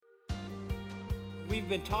we've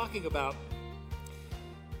been talking about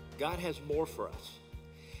God has more for us.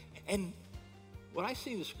 And what I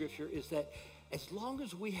see in the scripture is that as long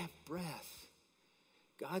as we have breath,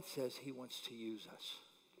 God says he wants to use us.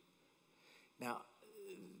 Now,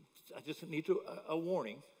 I just need a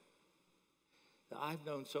warning that I've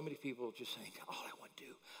known so many people just saying, all I want to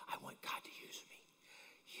do, I want God to use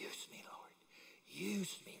me. Use me, Lord.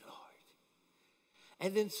 Use me, Lord.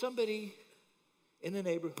 And then somebody in the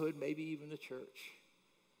neighborhood, maybe even the church,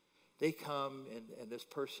 they come and this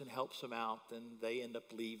person helps them out, and they end up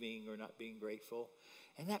leaving or not being grateful.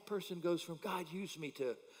 And that person goes from, God, use me,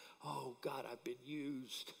 to, oh, God, I've been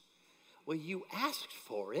used. Well, you asked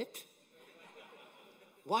for it.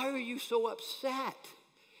 Why are you so upset?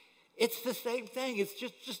 It's the same thing. It's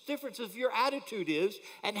just difference of your attitude is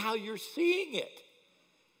and how you're seeing it.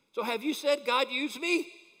 So have you said, God, use me?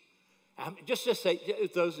 Just say,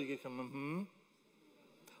 those of you come,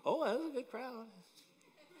 Oh, that's a good crowd.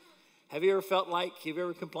 Have you ever felt like, you've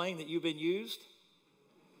ever complained that you've been used?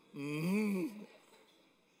 But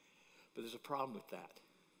there's a problem with that.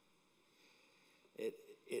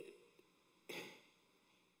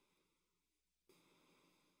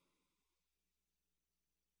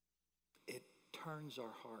 It turns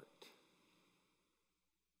our heart.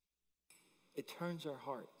 It turns our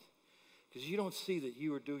heart. Because you don't see that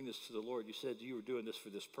you were doing this to the Lord. You said you were doing this for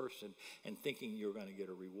this person and thinking you were going to get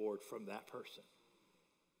a reward from that person.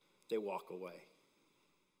 They walk away.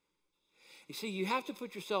 You see, you have to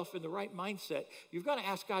put yourself in the right mindset. You've got to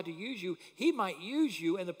ask God to use you. He might use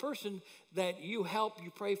you, and the person that you help,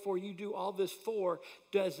 you pray for, you do all this for,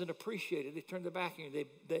 doesn't appreciate it. They turn their back on you.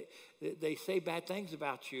 They say bad things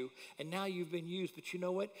about you, and now you've been used. But you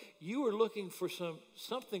know what? You were looking for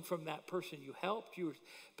something from that person you helped.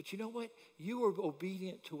 But you know what? You were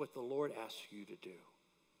obedient to what the Lord asked you to do.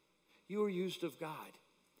 You were used of God.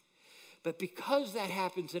 But because that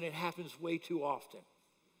happens, and it happens way too often,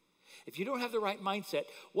 if you don't have the right mindset,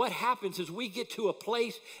 what happens is we get to a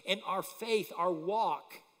place in our faith, our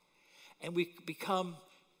walk, and we become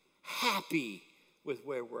happy with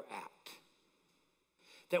where we're at.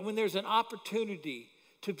 That when there's an opportunity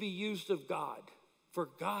to be used of God, for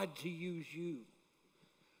God to use you,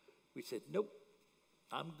 we said, nope,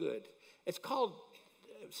 I'm good. It's called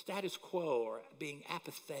status quo, or being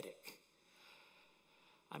apathetic.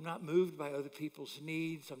 I'm not moved by other people's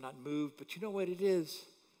needs. I'm not moved, but you know what it is?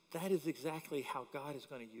 That is exactly how God is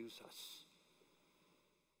going to use us.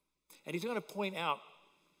 And he's going to point out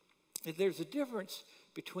that there's a difference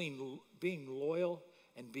between being loyal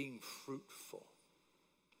and being fruitful.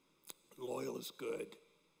 Loyal is good.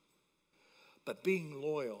 But being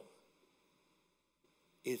loyal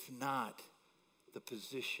is not the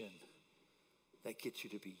position that gets you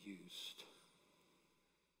to be used.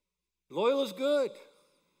 Loyal is good.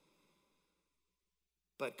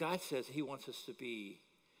 But God says he wants us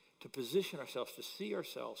to position ourselves, to see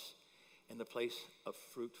ourselves in the place of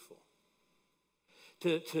fruitful.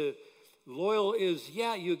 To loyal is,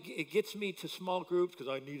 it gets me to small groups because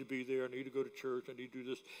I need to be there, I need to go to church, I need to do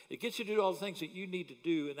this. It gets you to do all the things that you need to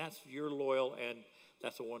do, and that's, you're loyal, and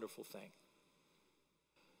that's a wonderful thing.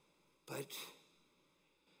 But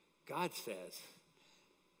God says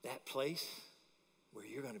that place where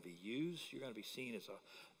you're going to be used, you're going to be seen as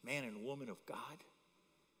a man and woman of God,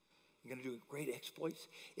 you're going to do great exploits,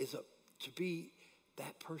 is to be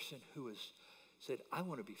that person who has said, I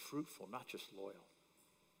want to be fruitful, not just loyal.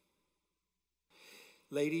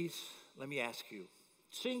 Ladies, let me ask you,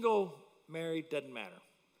 single, married, doesn't matter.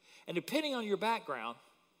 And depending on your background,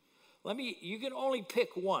 you can only pick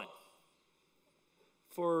one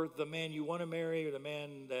for the man you want to marry or the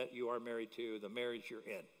man that you are married to, the marriage you're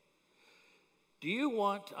in. Do you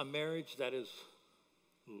want a marriage that is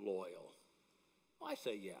loyal? Well, I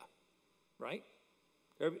say yeah. Right?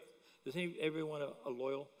 Does everybody want a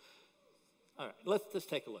loyal? All right, let's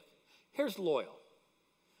take a look. Here's loyal.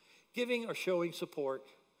 Giving or showing support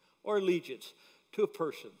or allegiance to a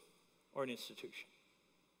person or an institution.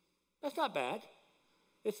 That's not bad.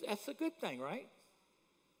 That's a good thing, right?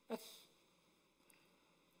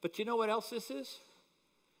 But you know what else this is?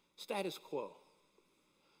 Status quo.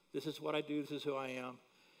 This is what I do. This is who I am.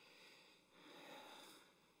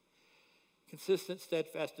 Consistent,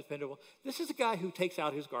 steadfast, dependable. This is a guy who takes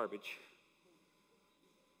out his garbage,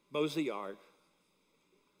 mows the yard.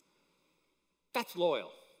 That's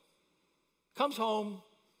loyal. Comes home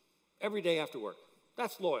every day after work.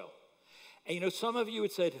 That's loyal. And you know, some of you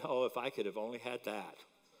would say, oh, if I could have only had that.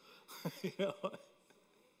 You know,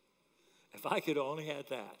 if I could only had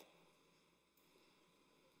that.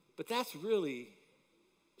 But that's really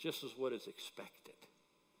just as what is expected.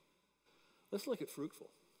 Let's look at fruitful.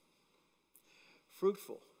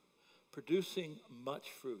 Fruitful, producing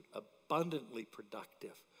much fruit, abundantly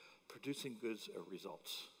productive, producing good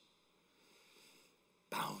results.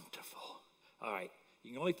 Bountiful. All right,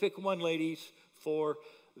 you can only pick one, ladies, for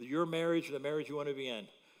your marriage or the marriage you want to be in.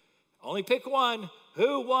 Only pick one.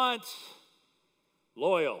 Who wants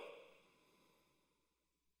loyal?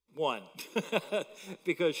 One.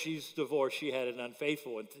 Because she's divorced, she had an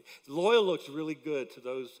unfaithful one. Loyal looks really good to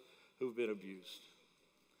those who've been abused.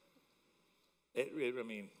 I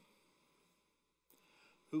mean,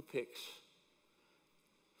 who picks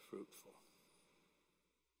fruitful?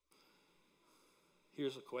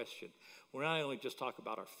 Here's a question. We're not only just talking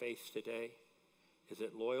about our faith today. Is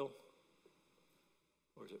it loyal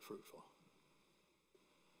or is it fruitful?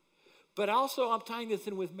 But also, I'm tying this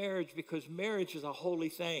in with marriage because marriage is a holy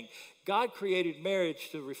thing. God created marriage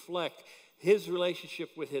to reflect his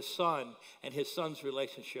relationship with his son and his son's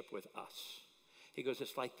relationship with us. He goes,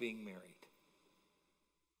 it's like being married.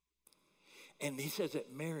 And he says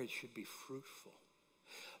that marriage should be fruitful.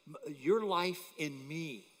 Your life in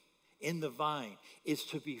me, in the vine, is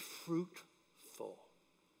to be fruitful.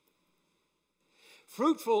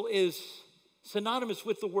 Fruitful is synonymous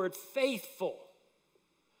with the word faithful.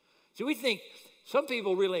 So we think, some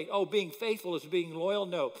people relate, being faithful is being loyal.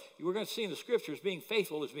 No, we're going to see in the scriptures, being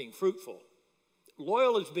faithful is being fruitful.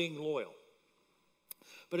 Loyal is being loyal.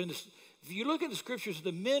 But if you look at the scriptures,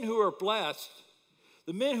 the men who are blessed,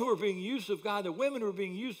 the men who are being used of God, the women who are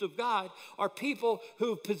being used of God, are people who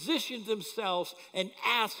have positioned themselves and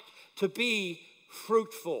asked to be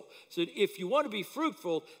fruitful. So if you want to be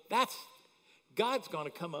fruitful, God's going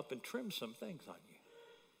to come up and trim some things on you.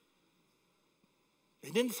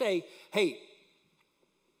 He didn't say, hey,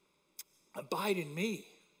 abide in me.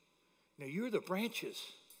 No, you're the branches.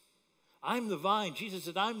 I'm the vine. Jesus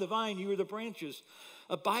said, I'm the vine, you are the branches.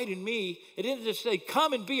 Abide in me. It didn't just say,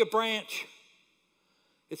 come and be a branch.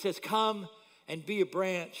 It says, come and be a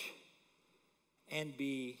branch and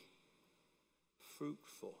be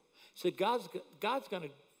fruitful. It said, God's going to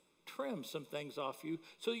trim some things off you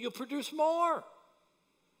so you'll produce more.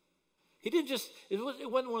 He didn't just, it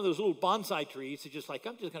wasn't one of those little bonsai trees. It's just like,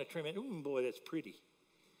 I'm just going to trim it. Boy, that's pretty.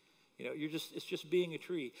 You know, it's just being a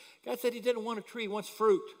tree. God said he didn't want a tree, he wants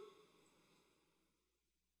fruit.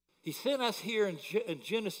 He sent us here in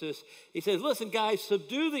Genesis. He says, listen, guys,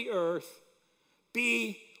 subdue the earth,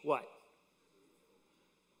 be what?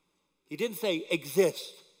 He didn't say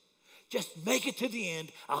exist. Just make it to the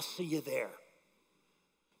end, I'll see you there.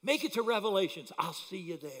 Make it to Revelations, I'll see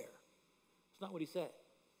you there. That's not what he said.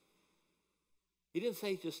 He didn't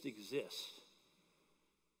say just exist.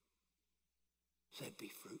 He said be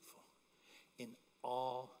fruitful in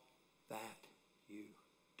all that you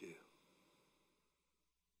do.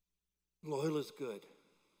 Loyal is good.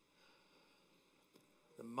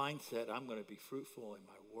 The mindset, I'm going to be fruitful in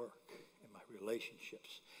my work, in my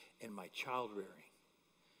relationships, in my child rearing,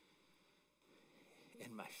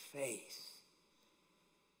 in my faith.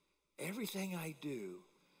 Everything I do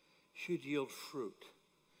should yield fruit.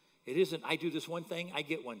 It isn't, I do this one thing, I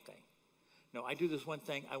get one thing. No, I do this one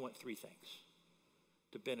thing, I want three things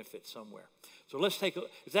to benefit somewhere. So let's take a,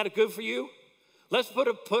 is that a good for you? Let's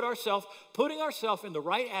putting ourselves in the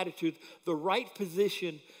right attitude, the right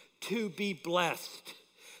position to be blessed.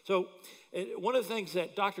 So one of the things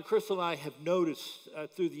that Dr. Crystal and I have noticed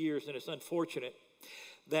through the years, and it's unfortunate,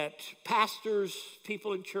 that pastors,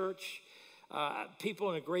 people in church, people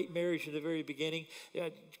in a great marriage in the very beginning,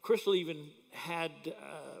 Crystal even had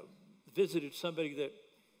visited somebody that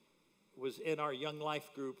was in our Young Life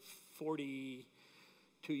group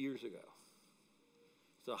 42 years ago.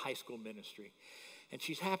 It's a high school ministry. And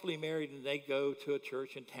she's happily married, and they go to a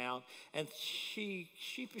church in town. And she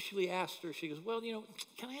sheepishly asked her, she goes, well, you know,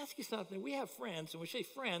 can I ask you something? We have friends, and when we say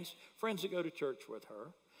friends that go to church with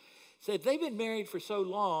her, said they've been married for so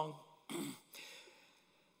long,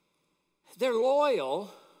 they're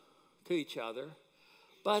loyal to each other,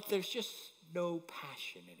 but there's just no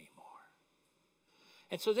passion anymore.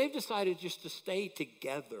 And so they've decided just to stay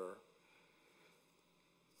together.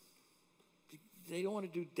 They don't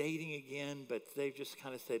want to do dating again, but they've just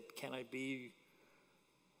kind of said, can I be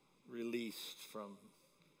released from,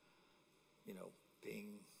 you know,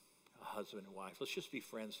 being a husband and wife? Let's just be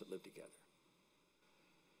friends that live together.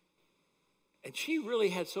 And she really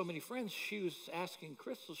had so many friends, she was asking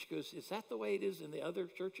Crystal, she goes, is that the way it is in the other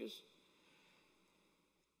churches?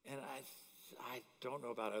 And I don't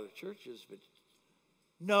know about other churches, but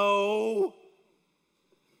no.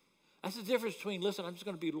 That's the difference between, listen, I'm just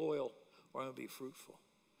going to be loyal or I'm going to be fruitful.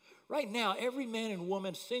 Right now, every man and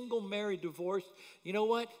woman, single, married, divorced, you know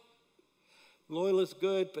what? Loyal is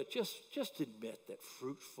good, but just admit that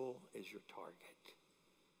fruitful is your target.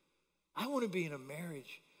 I want to be in a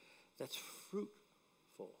marriage that's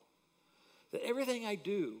fruitful. That everything I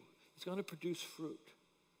do is going to produce fruit.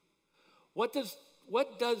 What does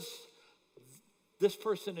this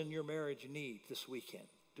person in your marriage need this weekend?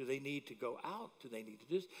 Do they need to go out? Do they need to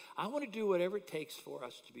do this? I want to do whatever it takes for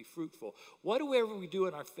us to be fruitful. Whatever we do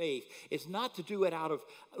in our faith is not to do it out of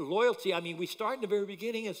loyalty. I mean, we start in the very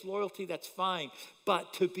beginning as loyalty, that's fine.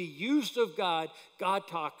 But to be used of God, God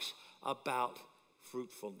talks about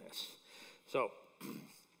fruitfulness. So,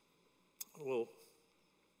 well,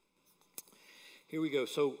 here we go.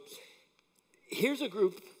 So, here's a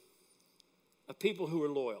group of people who are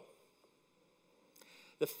loyal.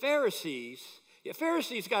 The Pharisees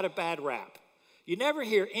got a bad rap. You never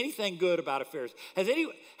hear anything good about a Pharisee.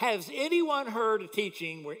 Has anyone heard a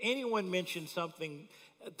teaching where anyone mentioned something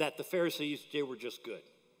that the Pharisees did were just good?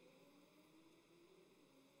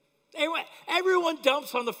 Everyone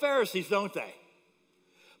dumps on the Pharisees, don't they?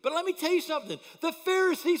 But let me tell you something. The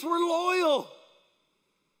Pharisees were loyal.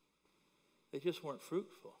 They just weren't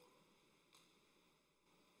fruitful.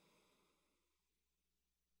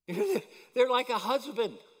 They're like a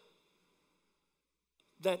husband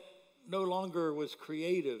that no longer was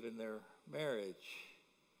creative in their marriage.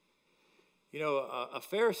 You know, a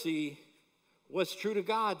Pharisee was true to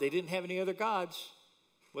God. They didn't have any other gods.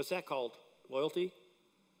 What's that called? Loyalty?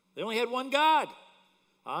 They only had one God.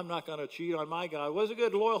 I'm not going to cheat on my God. What's a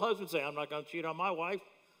good loyal husband say? I'm not going to cheat on my wife.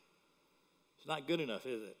 It's not good enough,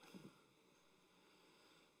 is it?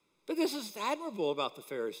 But this is admirable about the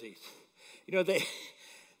Pharisees. You know,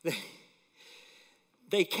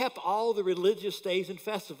 they kept all the religious days and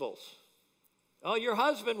festivals. Oh, your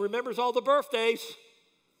husband remembers all the birthdays.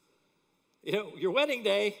 You know, your wedding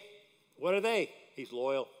day, what are they? He's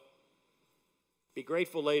loyal. Be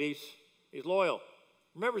grateful, ladies. He's loyal.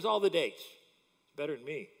 Remembers all the dates. It's better than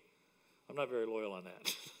me. I'm not very loyal on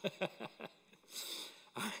that.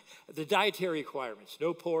 The dietary requirements,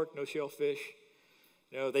 no pork, no shellfish.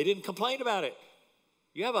 No, they didn't complain about it.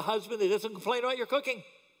 You have a husband that doesn't complain about your cooking.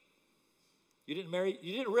 You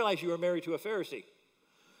didn't realize you were married to a Pharisee.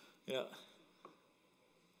 You know,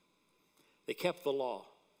 they kept the law.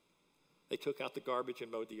 They took out the garbage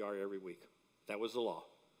and mowed the yard every week. That was the law.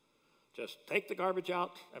 Just take the garbage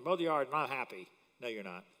out and mow the yard. Not happy. No, you're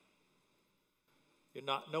not. You're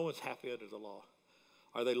not. No one's happy under the law.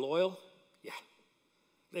 Are they loyal? Yeah,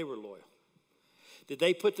 they were loyal. Did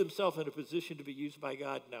they put themselves in a position to be used by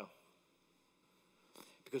God? No.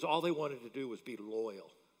 Because all they wanted to do was be loyal.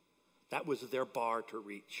 That was their bar to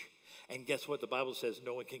reach. And guess what? The Bible says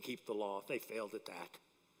no one can keep the law. They failed at that.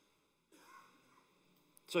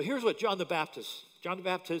 So here's what John the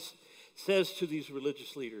Baptist says to these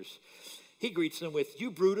religious leaders. He greets them with,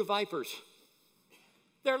 "You brood of vipers."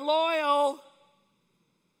 They're loyal.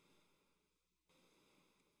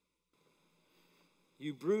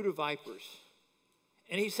 You brood of vipers.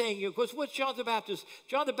 And he's saying, what's John the Baptist?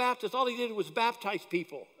 John the Baptist, all he did was baptize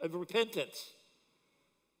people of repentance.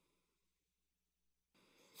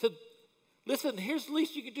 So, listen, here's the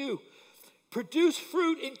least you can do. Produce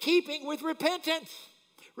fruit in keeping with repentance.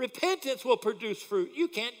 Repentance will produce fruit. You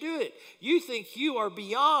can't do it. You think you are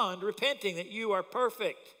beyond repenting, that you are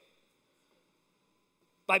perfect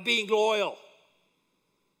by being loyal,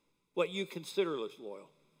 what you consider as loyal.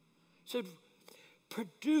 So,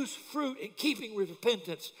 produce fruit in keeping with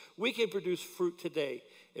repentance. We can produce fruit today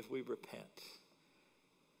if we repent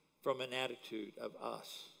from an attitude of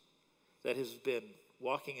us that has been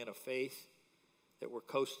walking in a faith that we're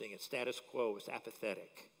coasting at status quo. It's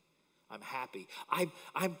apathetic. I'm happy.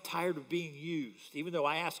 I'm tired of being used. Even though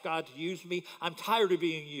I ask God to use me, I'm tired of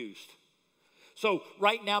being used. So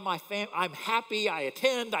right now, I'm happy. I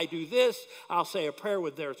attend. I do this. I'll say a prayer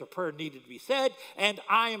when there's a prayer needed to be said. And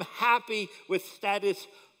I am happy with status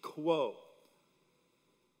quo.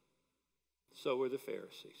 So were the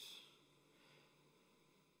Pharisees.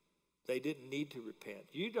 They didn't need to repent.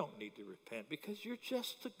 You don't need to repent because you're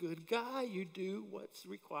just a good guy. You do what's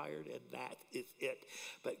required and that is it.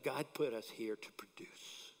 But God put us here to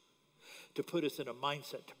produce, to put us in a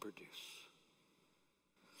mindset to produce.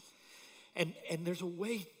 And there's a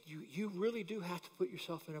way you really do have to put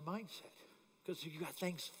yourself in a mindset because you got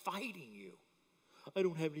things fighting you. I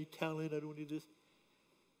don't have any talent. I don't need this.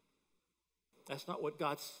 That's not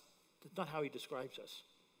that's not how he describes us.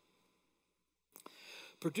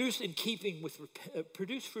 Produce fruit in keeping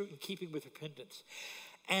with repentance.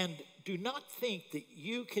 And do not think that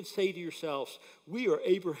you can say to yourselves, we are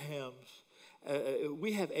Abraham's,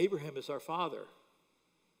 we have Abraham as our father.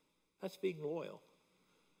 That's being loyal.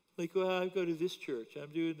 Like, well, I go to this church.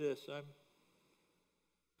 I'm doing this.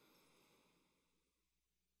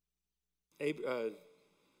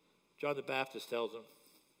 John the Baptist tells them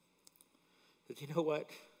that, you know what?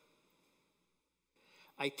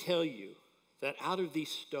 I tell you that out of these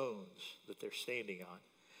stones that they're standing on,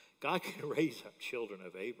 God can raise up children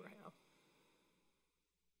of Abraham.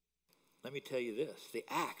 Let me tell you this, the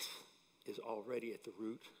axe is already at the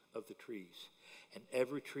root of the trees, and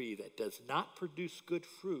every tree that does not produce good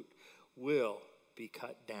fruit will be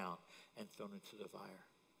cut down and thrown into the fire.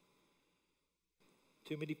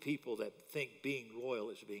 Too many people that think being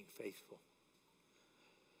loyal is being faithful.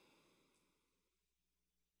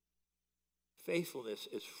 Faithfulness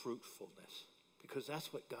is fruitfulness, because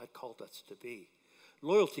that's what God called us to be.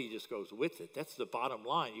 Loyalty just goes with it. That's the bottom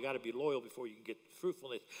line. You got to be loyal before you can get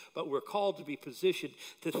fruitfulness. But we're called to be positioned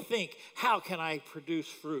to think, how can I produce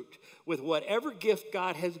fruit? With whatever gift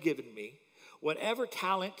God has given me, whatever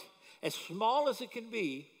talent, as small as it can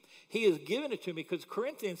be, He has given it to me, because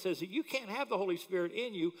Corinthians says that you can't have the Holy Spirit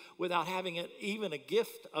in you without having even a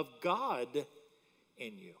gift of God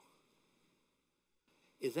in you.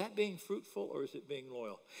 Is that being fruitful, or is it being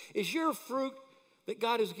loyal? Is your fruit that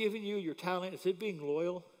God has given you, your talent, is it being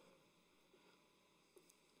loyal?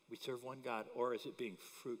 We serve one God. Or is it being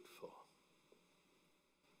fruitful?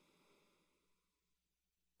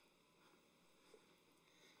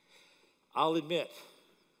 I'll admit,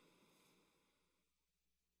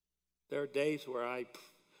 there are days where I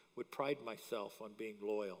would pride myself on being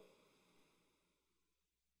loyal.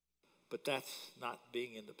 But that's not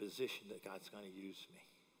being in the position that God's going to use me.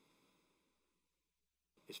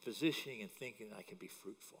 It's positioning and thinking I can be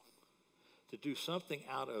fruitful. To do something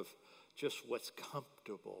out of just what's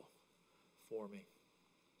comfortable for me.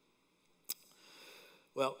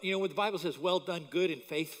 Well, you know, when the Bible says, well done, good and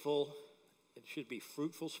faithful, it should be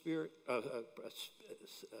fruitful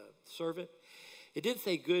servant. It didn't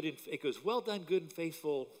say good, and it goes, well done, good and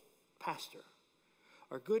faithful pastor.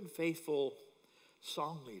 Or good and faithful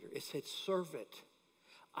song leader. It said servant.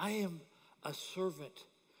 I am a servant,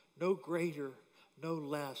 no greater, no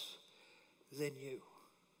less than you.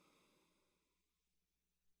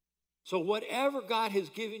 So whatever God has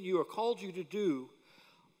given you or called you to do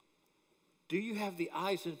you have the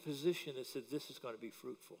eyes in position that says this is going to be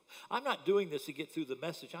fruitful? I'm not doing this to get through the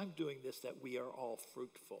message. I'm doing this that we are all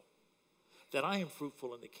fruitful. That I am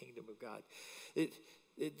fruitful in the kingdom of God.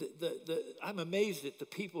 I'm amazed at the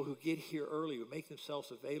people who get here early, who make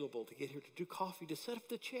themselves available to get here to do coffee, to set up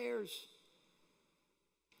the chairs.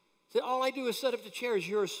 Say, all I do is set up the chairs.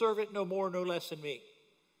 You're a servant, no more, no less than me.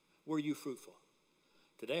 Were you fruitful?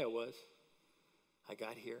 Today I was. I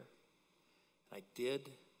got here. I did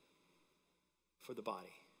for the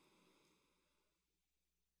body.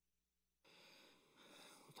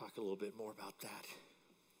 We'll talk a little bit more about that.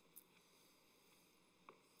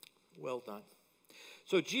 Well done.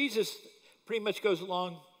 So Jesus pretty much goes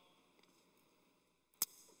along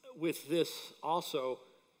with this also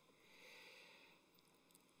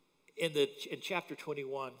in chapter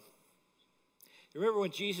 21. You remember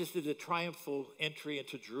when Jesus did the triumphal entry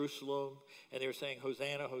into Jerusalem and they were saying,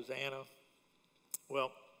 Hosanna, Hosanna?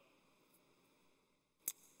 Well,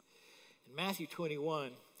 in Matthew 21,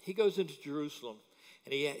 he goes into Jerusalem.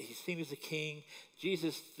 And he's seen as a king.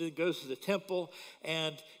 Jesus then goes to the temple,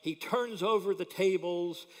 and he turns over the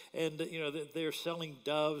tables. And, you know, they're selling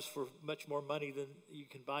doves for much more money than you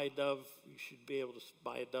can buy a dove. You should be able to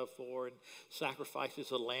buy a dove for, and sacrifices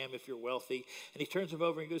a lamb if you're wealthy. And he turns them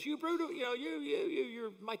over and goes, you brutal, you know, you're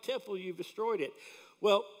my temple, you've destroyed it.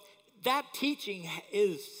 Well, that teaching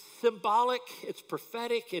is symbolic, it's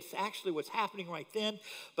prophetic, it's actually what's happening right then.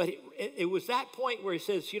 But it was that point where he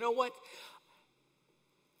says, you know what?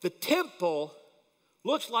 The temple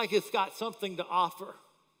looks like it's got something to offer,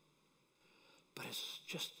 but it's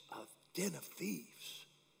just a den of thieves.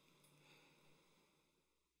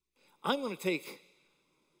 I'm going to take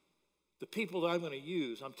the people that I'm going to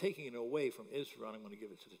use, I'm taking it away from Israel, and I'm going to give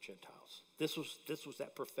it to the Gentiles. This was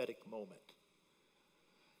that prophetic moment.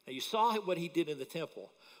 Now, you saw what he did in the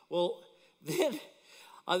temple. Well, then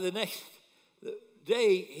on the next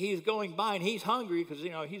day, he's going by and he's hungry because,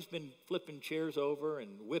 you know, he's been flipping chairs over and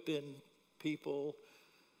whipping people.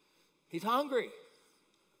 He's hungry.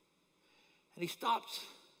 And he stops.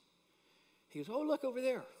 He goes, oh, look over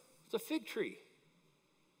there. It's a fig tree.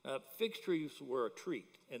 Fig trees were a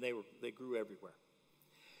treat, and they grew everywhere.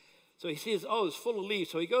 So he sees, oh, it's full of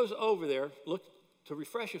leaves. So he goes over there, look, to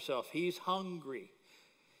refresh himself. He's hungry.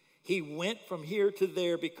 He went from here to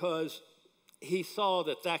there because he saw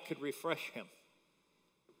that could refresh him.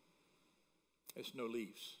 There's no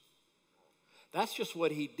leaves. That's just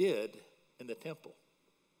what he did in the temple.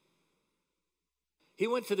 He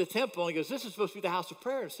went to the temple and he goes, this is supposed to be the house of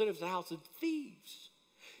prayer instead of the house of thieves.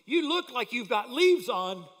 You look like you've got leaves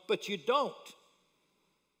on, but you don't.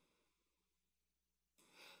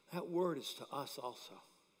 That word is to us also.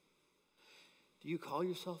 Do you call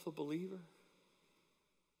yourself a believer?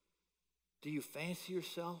 Do you fancy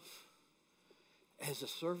yourself as a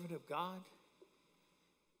servant of God?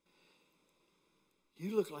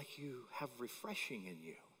 You look like you have refreshing in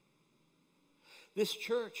you. This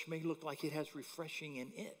church may look like it has refreshing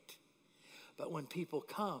in it. But when people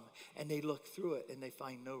come and they look through it and they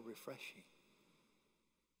find no refreshing,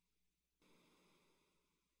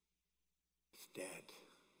 it's dead.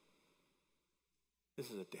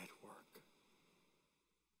 This is a dead work.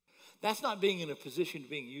 That's not being in a position of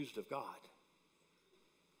being used of God.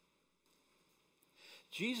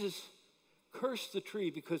 Jesus cursed the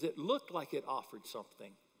tree because it looked like it offered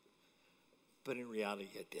something, but in reality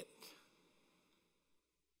it didn't.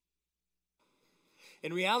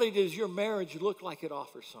 In reality, does your marriage look like it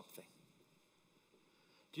offers something?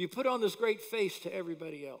 Do you put on this great face to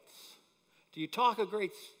everybody else? Do you talk a great,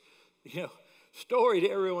 story to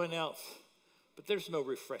everyone else, but there's no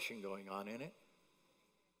refreshing going on in it?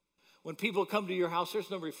 When people come to your house, there's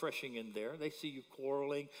no refreshing in there. They see you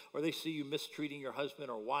quarreling, or they see you mistreating your husband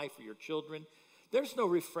or wife or your children. There's no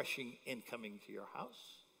refreshing in coming to your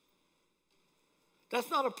house. That's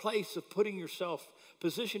not a place of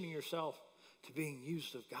positioning yourself to being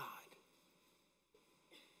used of God.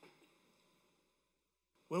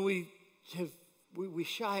 When we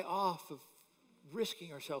shy off of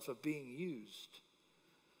risking ourselves of being used,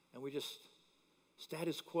 and we just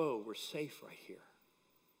status quo, we're safe right here.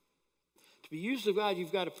 To be used of God,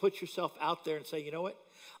 you've got to put yourself out there and say, you know what?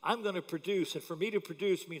 I'm going to produce, and for me to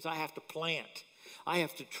produce means I have to plant. I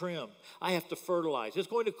have to trim. I have to fertilize. It's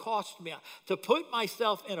going to cost me to put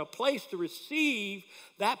myself in a place to receive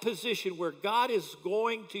that position where God is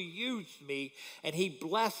going to use me, and he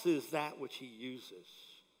blesses that which he uses.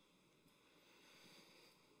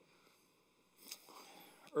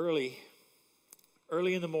 Early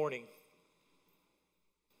in the morning,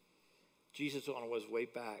 Jesus on his way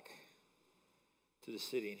back to the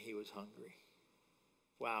city, and he was hungry.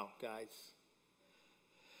 Wow, guys.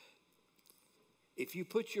 If you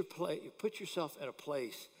put yourself in a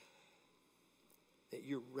place that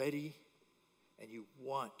you're ready and you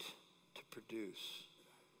want to produce,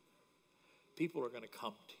 people are going to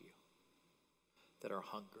come to you that are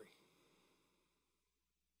hungry.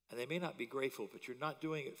 And they may not be grateful, but you're not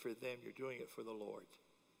doing it for them, you're doing it for the Lord.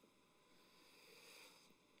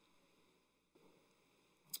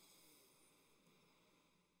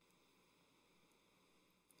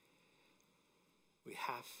 We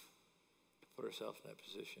have to put ourselves in that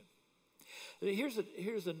position.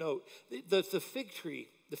 Here's a note. The fig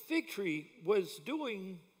tree was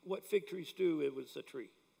doing what fig trees do. It was a tree.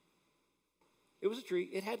 It was a tree.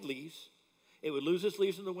 It had leaves. It would lose its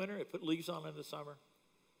leaves in the winter. It put leaves on in the summer.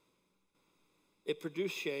 It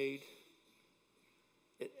produced shade.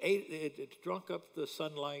 It drunk up the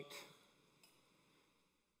sunlight,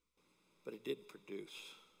 but it didn't produce.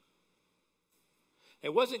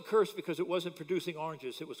 It wasn't cursed because it wasn't producing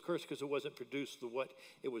oranges. It was cursed because it wasn't produced what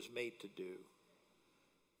it was made to do.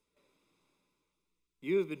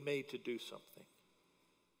 You have been made to do something.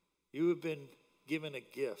 You have been given a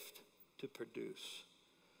gift to produce.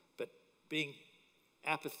 But being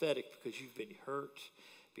apathetic because you've been hurt,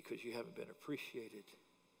 because you haven't been appreciated.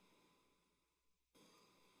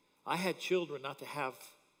 I had children not to have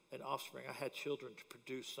an offspring. I had children to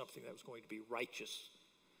produce something that was going to be righteous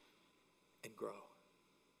and grow.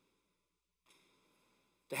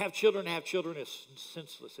 To have children is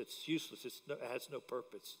senseless. It's useless. It has no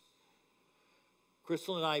purpose.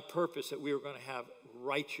 Crystal and I purpose that we were going to have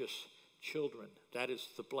righteous children. That is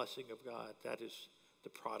the blessing of God. That is the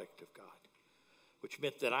product of God. Which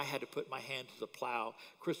meant that I had to put my hand to the plow.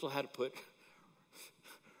 Crystal had to put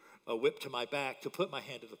a whip to my back to put my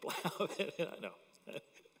hand to the plow. I know.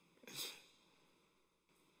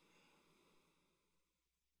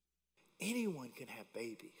 Anyone can have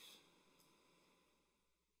babies.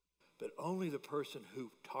 But only the person who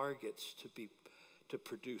targets to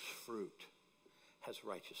produce fruit has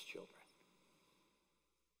righteous children.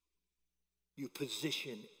 You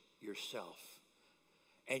position yourself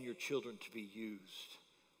and your children to be used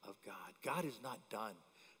of God. God is not done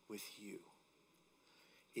with you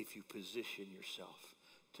if you position yourself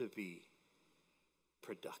to be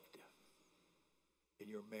productive in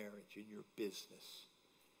your marriage, in your business,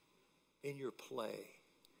 in your play.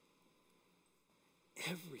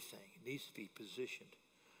 Everything needs to be positioned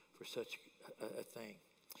for such a thing.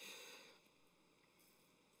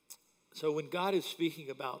 So when God is speaking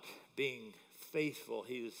about being faithful,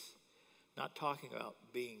 he is not talking about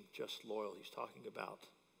being just loyal. He's talking about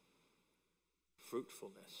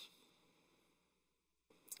fruitfulness.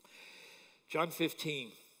 John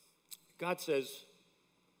 15, God says,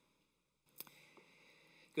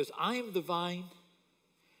 he goes, I am the vine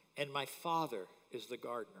and my Father is the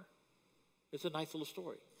gardener. It's a nice little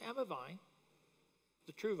story. I'm a vine,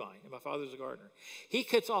 the true vine, and my Father's the gardener. He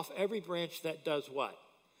cuts off every branch that does what?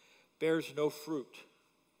 Bears no fruit.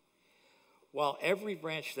 While every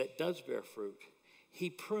branch that does bear fruit, he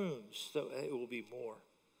prunes so it will be more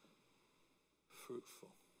fruitful.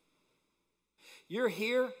 You're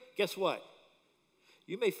here, guess what?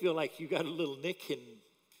 You may feel like you got a little nick and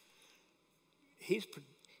he's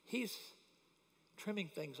trimming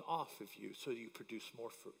things off of you so you produce more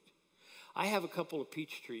fruit. I have a couple of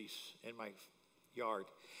peach trees in my yard.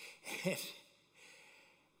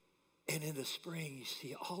 And in the spring, you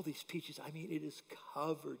see all these peaches. I mean, it is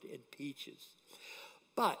covered in peaches.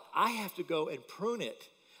 But I have to go and prune it.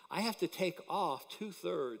 I have to take off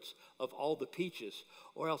 2/3 of all the peaches,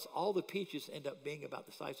 or else all the peaches end up being about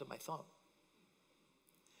the size of my thumb.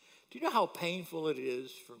 Do you know how painful it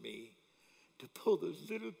is for me to pull those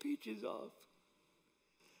little peaches off?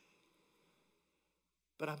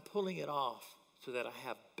 But I'm pulling it off so that I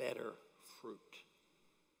have better fruit.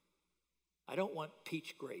 I don't want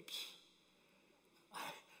peach grapes.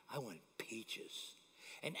 I want peaches.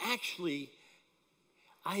 And actually,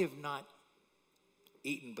 I have not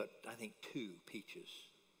eaten but I think 2 peaches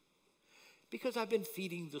because I've been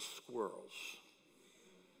feeding the squirrels.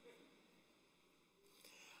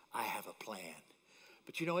 I have a plan.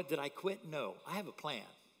 But you know what? Did I quit? No. I have a plan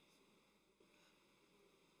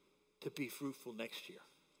to be fruitful next year.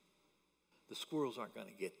 The squirrels aren't going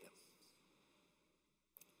to get them.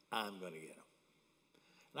 I'm going to get them.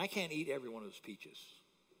 And I can't eat every one of those peaches.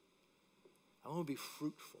 I want to be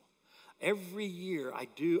fruitful. Every year I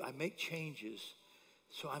make changes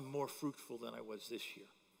so I'm more fruitful than I was this year.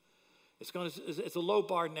 It's a low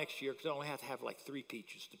bar next year because I only have to have like 3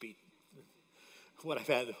 peaches to beat what I've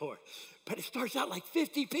had before. But it starts out like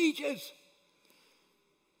 50 peaches.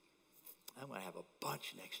 I'm going to have a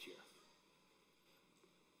bunch next year.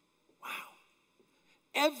 Wow.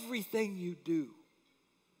 Everything you do.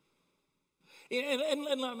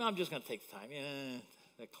 And I'm just going to take the time.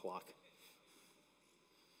 That clock.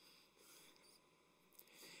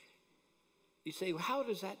 You say, well, how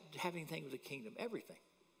does that have anything with the kingdom? Everything.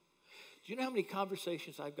 Do you know how many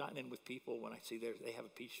conversations I've gotten in with people when I see they have a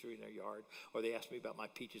peach tree in their yard, or they ask me about my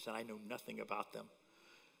peaches and I know nothing about them?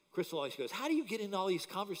 Crystal always goes, how do you get into all these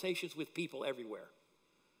conversations with people everywhere?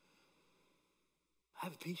 I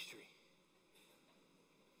have a peach tree.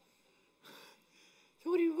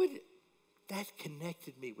 So that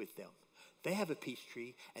connected me with them. They have a peach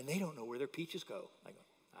tree and they don't know where their peaches go. I go,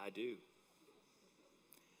 I do.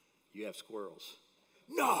 You have squirrels.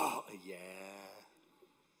 No, yeah.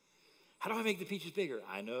 How do I make the peaches bigger?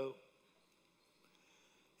 I know.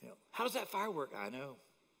 How does that fire work? I know.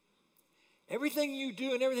 Everything you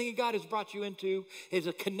do and everything God has brought you into is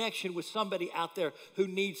a connection with somebody out there who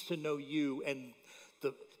needs to know you and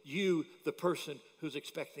the person who's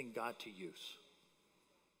expecting God to use.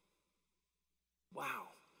 Wow.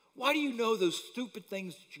 Why do you know those stupid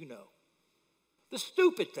things that you know? The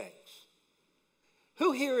stupid things.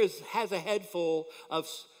 Who here has a head full of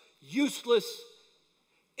useless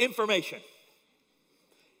information?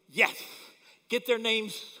 Yes. Get their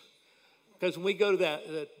names, because when we go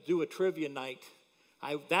to do a trivia night,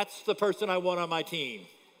 that's the person I want on my team.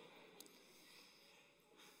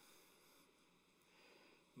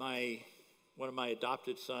 One of my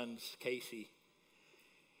adopted sons, Casey,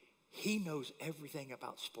 he knows everything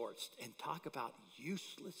about sports, and talk about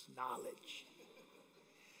useless knowledge.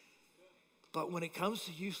 But when it comes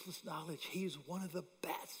to useless knowledge, he's one of the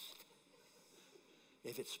best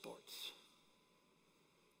if it's sports.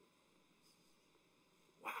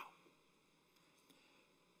 Wow.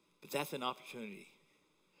 But that's an opportunity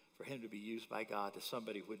for him to be used by God to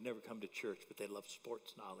somebody who would never come to church, but they love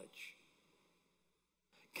sports knowledge.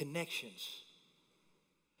 Connections.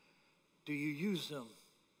 Do you use them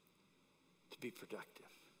to be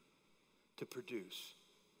productive, to produce?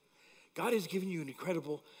 God has given you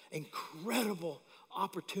incredible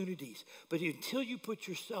opportunities. But until you put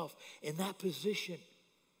yourself in that position,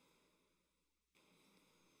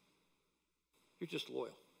 you're just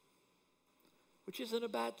loyal, which isn't a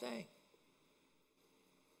bad thing.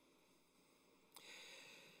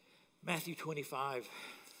 Matthew 25,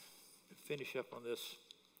 to finish up on this.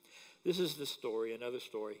 This is the story, another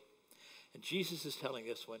story. And Jesus is telling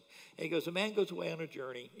this one. And he goes, a man goes away on a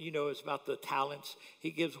journey. It's about the talents. He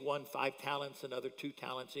gives one 5 talents, another 2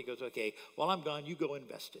 talents. He goes, okay, while I'm gone, you go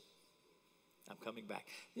invest it. I'm coming back.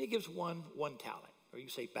 And he gives one talent. or you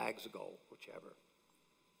say bags of gold, whichever.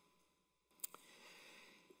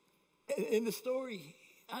 In the story,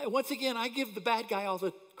 once again, I give the bad guy all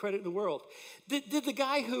the credit in the world. Did the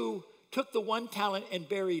guy who took the 1 talent and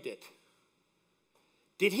buried it,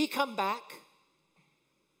 did he come back?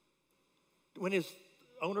 When his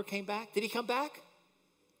owner came back, did he come back?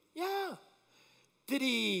 Yeah. Did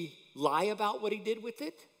he lie about what he did with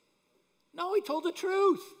it? No, he told the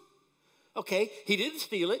truth. Okay, he didn't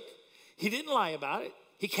steal it. He didn't lie about it.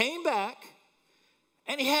 He came back,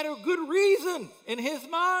 and he had a good reason in his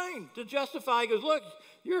mind to justify. He goes, look,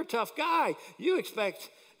 you're a tough guy. You expect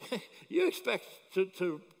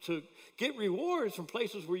to get rewards from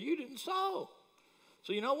places where you didn't sow.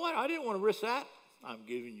 So you know what? I didn't want to risk that. I'm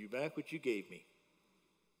giving you back what you gave me.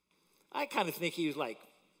 I kind of think he was like,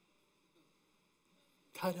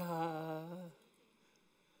 ta-da.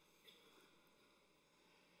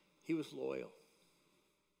 He was loyal,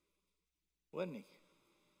 wasn't he?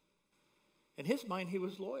 In his mind, he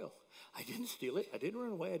was loyal. I didn't steal it. I didn't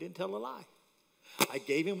run away. I didn't tell a lie. I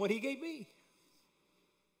gave him what he gave me.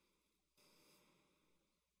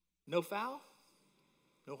 No foul,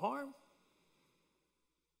 no harm.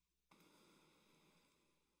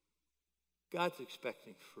 God's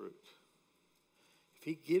expecting fruit. If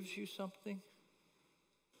he gives you something,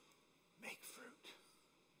 make fruit.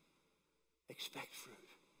 Expect fruit.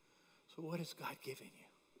 So what is God giving you?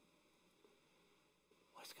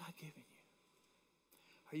 What's God giving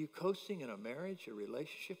you? Are you coasting in a marriage, a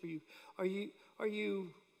relationship? Are you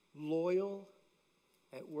loyal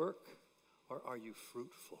at work, or are you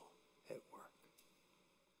fruitful at work?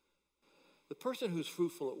 The person who's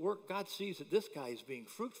fruitful at work, God sees that this guy is being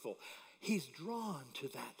fruitful. He's drawn to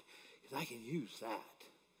that because I can use that.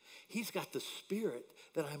 He's got the spirit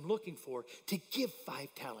that I'm looking for to give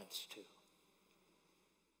 5 talents to.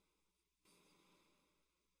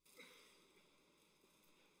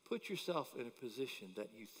 Put yourself in a position that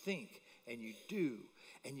you think and you do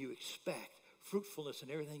and you expect fruitfulness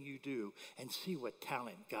in everything you do, and see what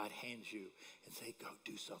talent God hands you and say, go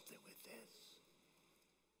do something with this.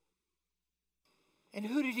 And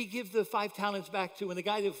who did he give the 5 talents back to? When the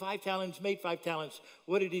guy did 5 talents, made 5 talents,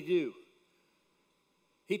 what did he do?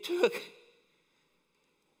 He took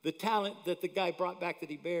the talent that the guy brought back that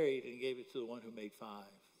he buried and gave it to the one who made 5.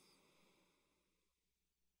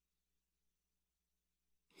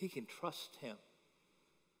 He can trust him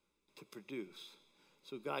to produce,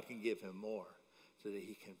 so God can give him more so that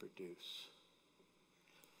he can produce.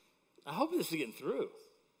 I hope this is getting through.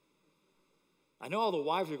 I know all the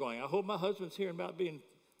wives are going, I hope my husband's hearing about being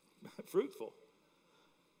fruitful.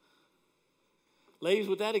 Ladies,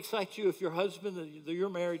 would that excite you if your husband that you're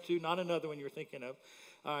married to, not another one you're thinking of,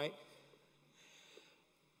 all right?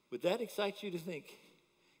 Would that excite you to think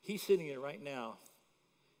he's sitting here right now,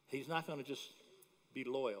 he's not going to just be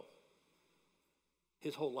loyal.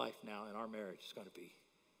 His whole life now in our marriage is going to be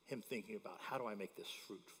him thinking about, how do I make this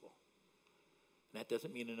fruitful? And that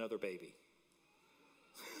doesn't mean another baby.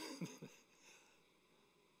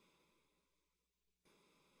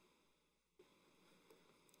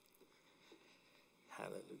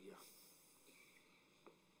 Hallelujah.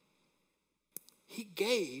 He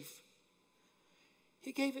gave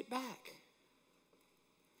it back.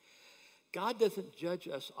 God doesn't judge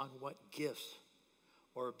us on what gifts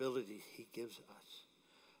or abilities he gives us,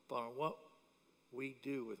 but on what we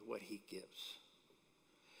do with what he gives.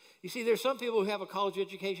 You see, there's some people who have a college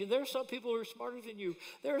education. There are some people who are smarter than you.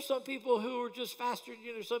 There are some people who are just faster than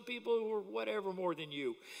you. There's some people who are whatever more than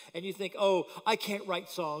you. And you think, oh, I can't write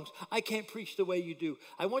songs. I can't preach the way you do.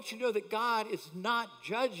 I want you to know that God is not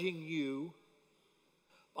judging you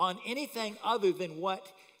on anything other than what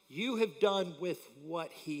you have done with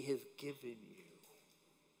what he has given you.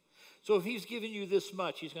 So if he's given you this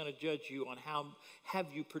much, he's going to judge you on how have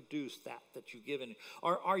you produced that you've given.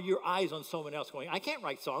 Or are your eyes on someone else going, I can't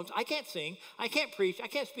write songs, I can't sing, I can't preach, I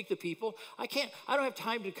can't speak to people, I don't have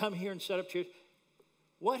time to come here and set up chairs.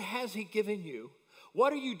 What has he given you?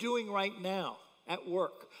 What are you doing right now at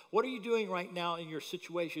work? What are you doing right now in your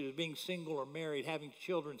situation as being single or married, having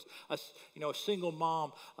children, a single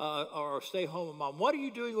mom or a stay-home mom? What are you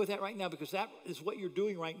doing with that right now? Because that is what you're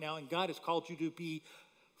doing right now, and God has called you to be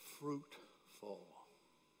fruitful.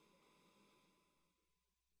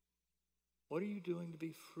 What are you doing to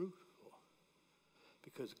be fruitful?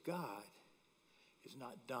 Because God is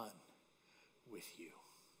not done with you.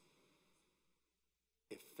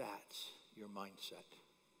 If that's your mindset,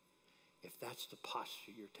 if that's the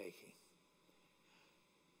posture you're taking,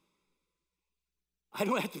 I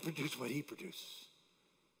don't have to produce what he produces.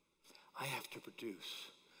 I have to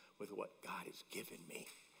produce with what God has given me.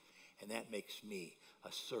 And that makes me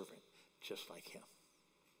a servant just like him.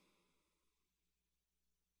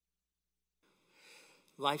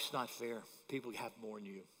 Life's not fair. People have more than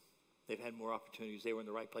you. They've had more opportunities. They were in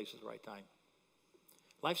the right place at the right time.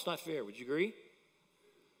 Life's not fair. Would you agree?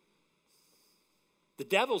 The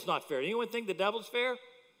devil's not fair. Anyone think the devil's fair?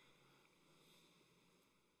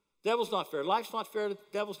 Devil's not fair. Life's not fair. The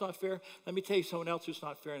devil's not fair. Let me tell you someone else who's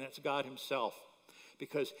not fair, and that's God himself,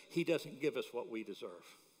 because he doesn't give us what we deserve.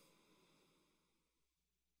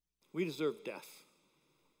 We deserve death.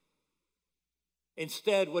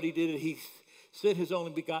 Instead, what he did, he sent his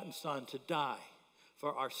only begotten Son to die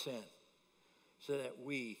for our sin so that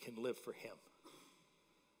we can live for him.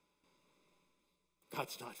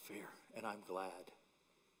 God's not fair, and I'm glad.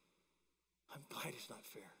 I'm glad he's not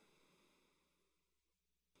fair.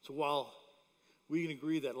 So while we can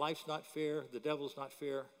agree that life's not fair, the devil's not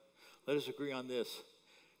fair, let us agree on this.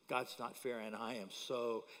 God's not fair, and I am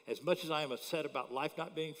so, as much as I am upset about life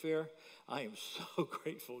not being fair, I am so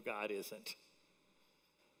grateful God isn't.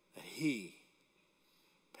 That he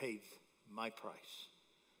paid my price.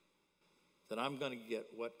 That I'm going to get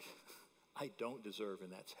what I don't deserve,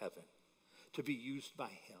 and that's heaven. To be used by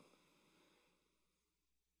him.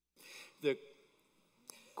 The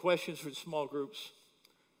questions for the small groups.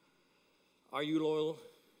 Are you loyal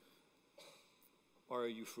or are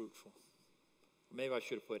you fruitful? Maybe I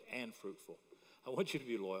should have put and fruitful. I want you to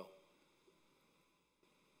be loyal.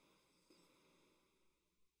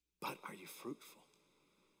 But are you fruitful?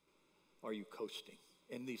 Are you coasting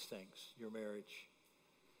in these things? Your marriage,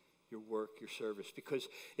 your work, your service. Because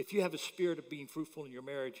if you have a spirit of being fruitful in your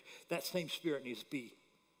marriage, that same spirit needs to be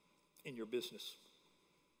in your business,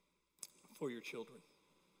 for your children,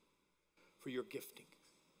 for your gifting.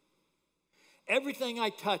 Everything I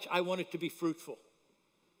touch, I want it to be fruitful.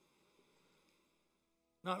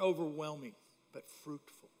 Not overwhelming, but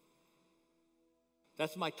fruitful.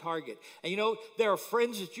 That's my target. And you know, there are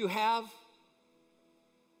friends that you have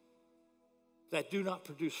that do not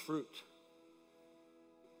produce fruit.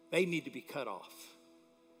 They need to be cut off.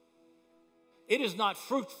 It is not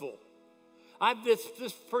fruitful.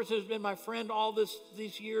 This person has been my friend all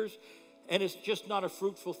these years, and it's just not a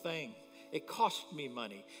fruitful thing. It cost me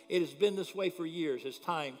money. It has been this way for years. It's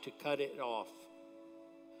time to cut it off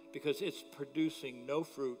because it's producing no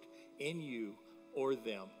fruit in you or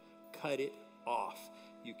them. Cut it off.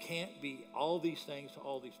 You can't be all these things to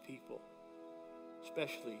all these people,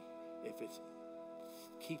 especially if it's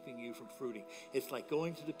keeping you from fruiting. It's like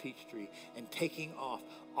going to the peach tree and taking off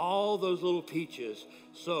all those little peaches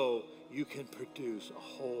so you can produce a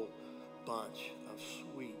whole bunch of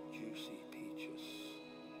sweet, juicy peaches.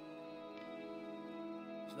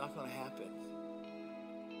 It's not going to happen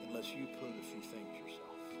unless you prune a few things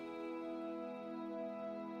yourself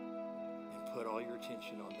and put all your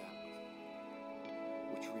attention on that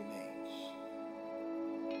one, which remains.